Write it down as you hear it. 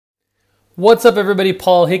What's up, everybody?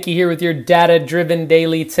 Paul Hickey here with your data-driven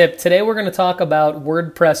daily tip. Today we're going to talk about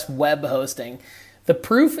WordPress web hosting. The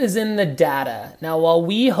proof is in the data. Now, while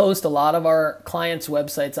we host a lot of our clients'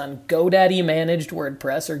 websites on GoDaddy managed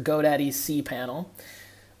WordPress or GoDaddy cPanel,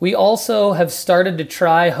 we also have started to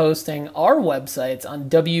try hosting our websites on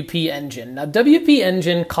WP Engine. Now, WP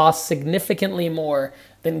Engine costs significantly more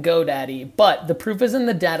than GoDaddy, but the proof is in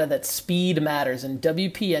the data that speed matters, and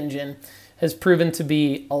WP Engine has proven to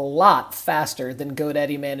be a lot faster than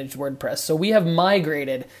GoDaddy managed WordPress. So we have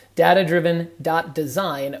migrated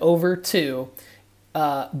data-driven.design over to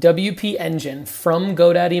WP Engine from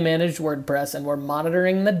GoDaddy managed WordPress, and we're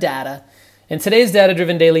monitoring the data. And today's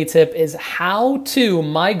data-driven daily tip is how to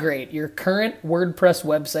migrate your current WordPress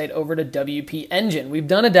website over to WP Engine. We've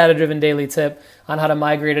done a data-driven daily tip on how to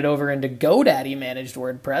migrate it over into GoDaddy managed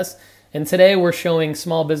WordPress. And today we're showing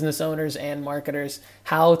small business owners and marketers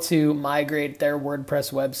how to migrate their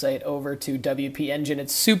WordPress website over to WP Engine.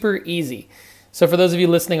 It's super easy. So for those of you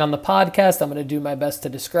listening on the podcast, I'm going to do my best to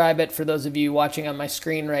describe it. For those of you watching on my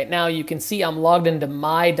screen right now, you can see I'm logged into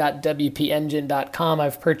my.wpengine.com.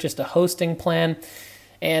 I've purchased a hosting plan.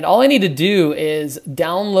 And all I need to do is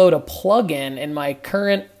download a plugin in my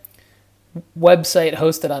current website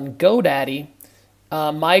hosted on GoDaddy,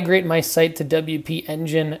 migrate my site to WP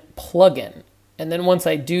Engine plugin. And then once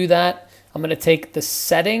I do that, I'm going to take the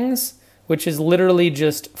settings, which is literally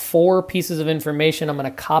just 4 pieces of information. I'm going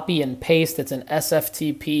to copy and paste. It's an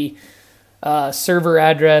SFTP server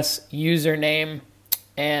address, username,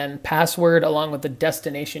 and password, along with the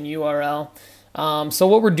destination URL. So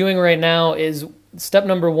what we're doing right now is step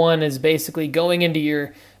number 1 is basically going into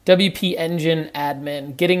your WP Engine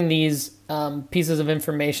admin, getting these pieces of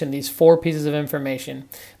information, these 4 pieces of information,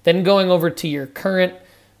 then going over to your current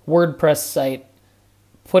WordPress site,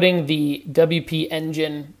 putting the WP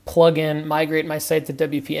Engine plugin, migrate my site to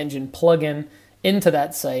WP Engine plugin into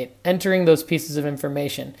that site, entering those pieces of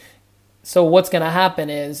information. So what's going to happen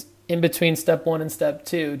is, in between step 1 and step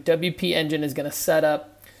 2, WP Engine is going to set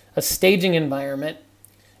up a staging environment.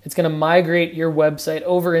 It's going to migrate your website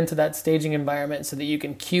over into that staging environment so that you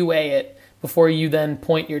can QA it before you then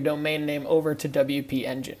point your domain name over to WP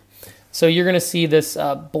Engine. So you're going to see this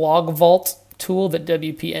blog vault tool that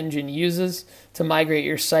WP Engine uses to migrate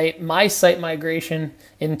your site. My site migration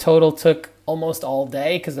in total took almost all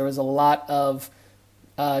day because there was a lot of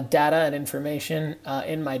data and information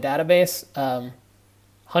in my database.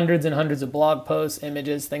 Hundreds and hundreds of blog posts,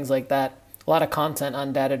 images, things like that. A lot of content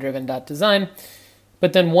on data-driven.design.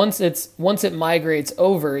 But then once it migrates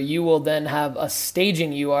over, you will then have a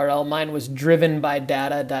staging URL. Mine was driven by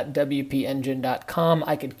data.wpengine.com.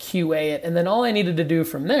 I could QA it. And then all I needed to do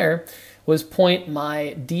from there was point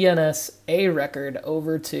my DNS A record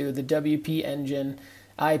over to the WP Engine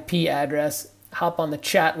IP address, hop on the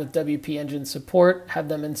chat with WP Engine support, have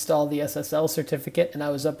them install the SSL certificate, and I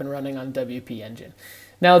was up and running on WP Engine.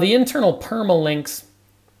 Now, the internal permalinks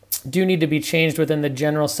do need to be changed within the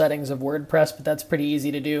general settings of WordPress, but that's pretty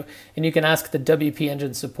easy to do, and you can ask the WP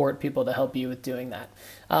Engine support people to help you with doing that.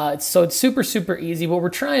 So it's super, super easy. What we're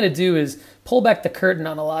trying to do is pull back the curtain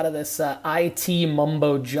on a lot of this IT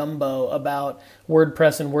mumbo-jumbo about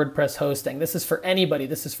WordPress and WordPress hosting. This is for anybody.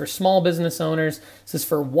 This is for small business owners. This is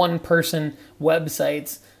for one-person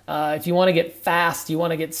websites. If you want to get fast, you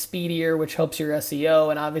want to get speedier, which helps your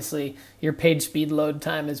SEO, and obviously your page speed load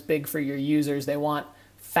time is big for your users. They want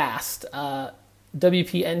fast.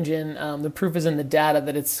 WP Engine, the proof is in the data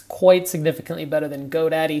that it's quite significantly better than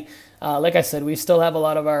GoDaddy. Like I said, we still have a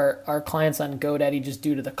lot of our clients on GoDaddy just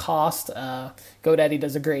due to the cost. GoDaddy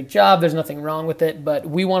does a great job. There's nothing wrong with it, but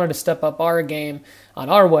we wanted to step up our game on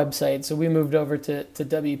our website, so we moved over to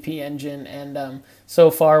WP Engine, and so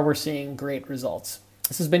far we're seeing great results.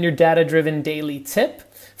 This has been your data-driven daily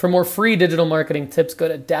tip. For more free digital marketing tips, go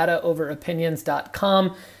to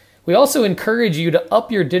dataoveropinions.com. We also encourage you to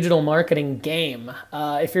up your digital marketing game.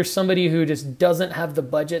 If you're somebody who just doesn't have the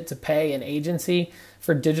budget to pay an agency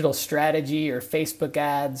for digital strategy or Facebook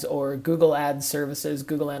ads or Google Ads services,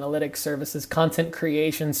 Google Analytics services, content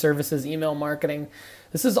creation services, email marketing,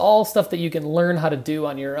 this is all stuff that you can learn how to do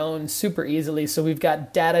on your own super easily. So we've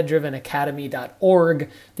got datadrivenacademy.org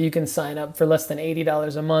that you can sign up for less than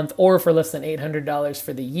 $80 a month or for less than $800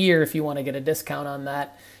 for the year if you want to get a discount on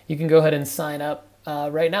that. You can go ahead and sign up.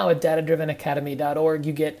 Right now at datadrivenacademy.org,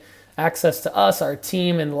 you get access to us, our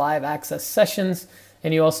team, and live access sessions,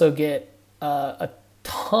 and you also get a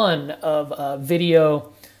ton of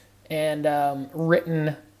video and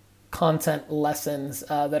written content lessons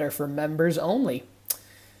that are for members only.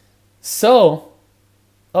 So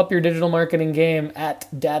up your digital marketing game at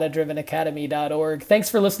datadrivenacademy.org. Thanks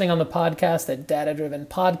for listening on the podcast at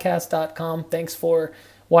datadrivenpodcast.com. Thanks for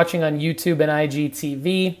watching on YouTube and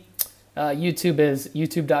IGTV. YouTube is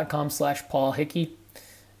youtube.com/Paul Hickey.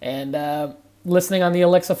 And listening on the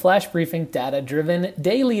Alexa Flash Briefing,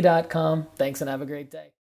 datadrivendaily.com. Thanks and have a great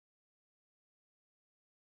day.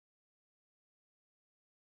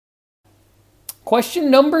 Question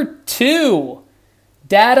number 2,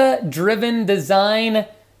 data-driven design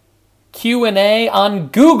Q&A on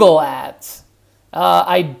Google Ads.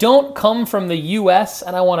 I don't come from the US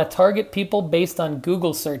and I want to target people based on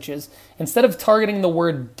Google searches. Instead of targeting the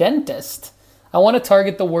word dentist, I want to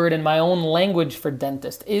target the word in my own language for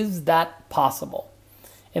dentist. Is that possible?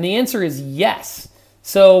 And the answer is yes.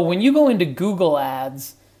 So when you go into Google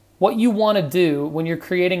Ads, what you want to do when you're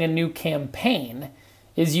creating a new campaign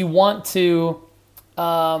is you want to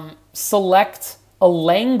select a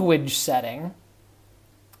language setting.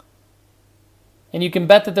 And you can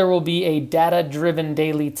bet that there will be a data-driven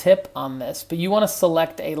daily tip on this, but you want to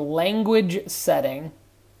select a language setting.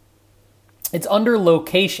 It's under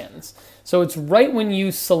locations. So it's right when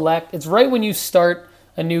you start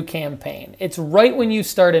a new campaign. It's right when you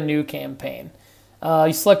start a new campaign.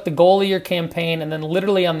 You select the goal of your campaign, and then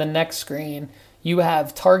literally on the next screen, you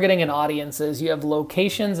have targeting and audiences, you have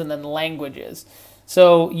locations, and then languages.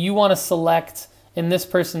 So you want to select, in this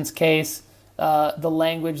person's case, the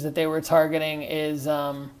language that they were targeting is,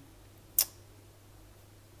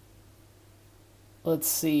 let's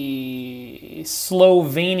see,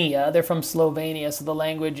 Slovenia. They're from Slovenia, so the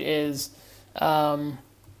language is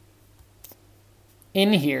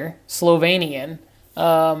in here, Slovenian.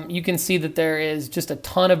 You can see that there is just a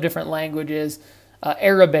ton of different languages,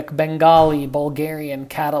 Arabic, Bengali, Bulgarian,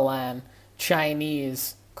 Catalan,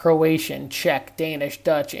 Chinese, Croatian, Czech, Danish,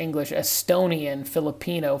 Dutch, English, Estonian,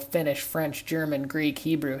 Filipino, Finnish, French, German, Greek,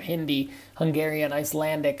 Hebrew, Hindi, Hungarian,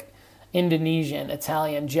 Icelandic, Indonesian,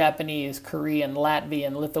 Italian, Japanese, Korean,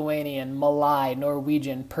 Latvian, Lithuanian, Malay,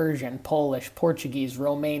 Norwegian, Persian, Polish, Portuguese,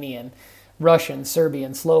 Romanian, Russian,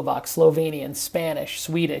 Serbian, Slovak, Slovenian, Spanish,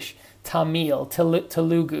 Swedish, Tamil,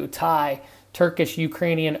 Telugu, Thai, Turkish,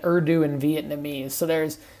 Ukrainian, Urdu, and Vietnamese. So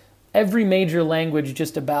there's every major language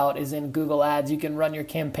just about is in Google Ads. You can run your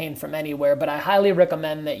campaign from anywhere, but I highly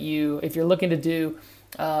recommend that you, if you're looking to do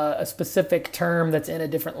a specific term that's in a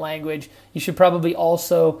different language, you should probably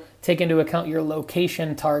also take into account your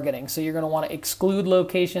location targeting. So you're going to want to exclude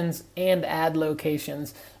locations and add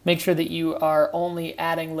locations. Make sure that you are only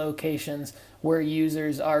adding locations where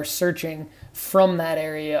users are searching from that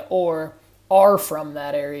area or are from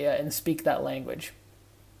that area and speak that language.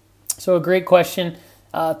 So a great question.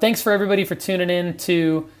 Thanks for everybody for tuning in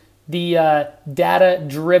to the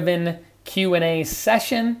data-driven Q&A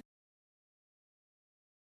session.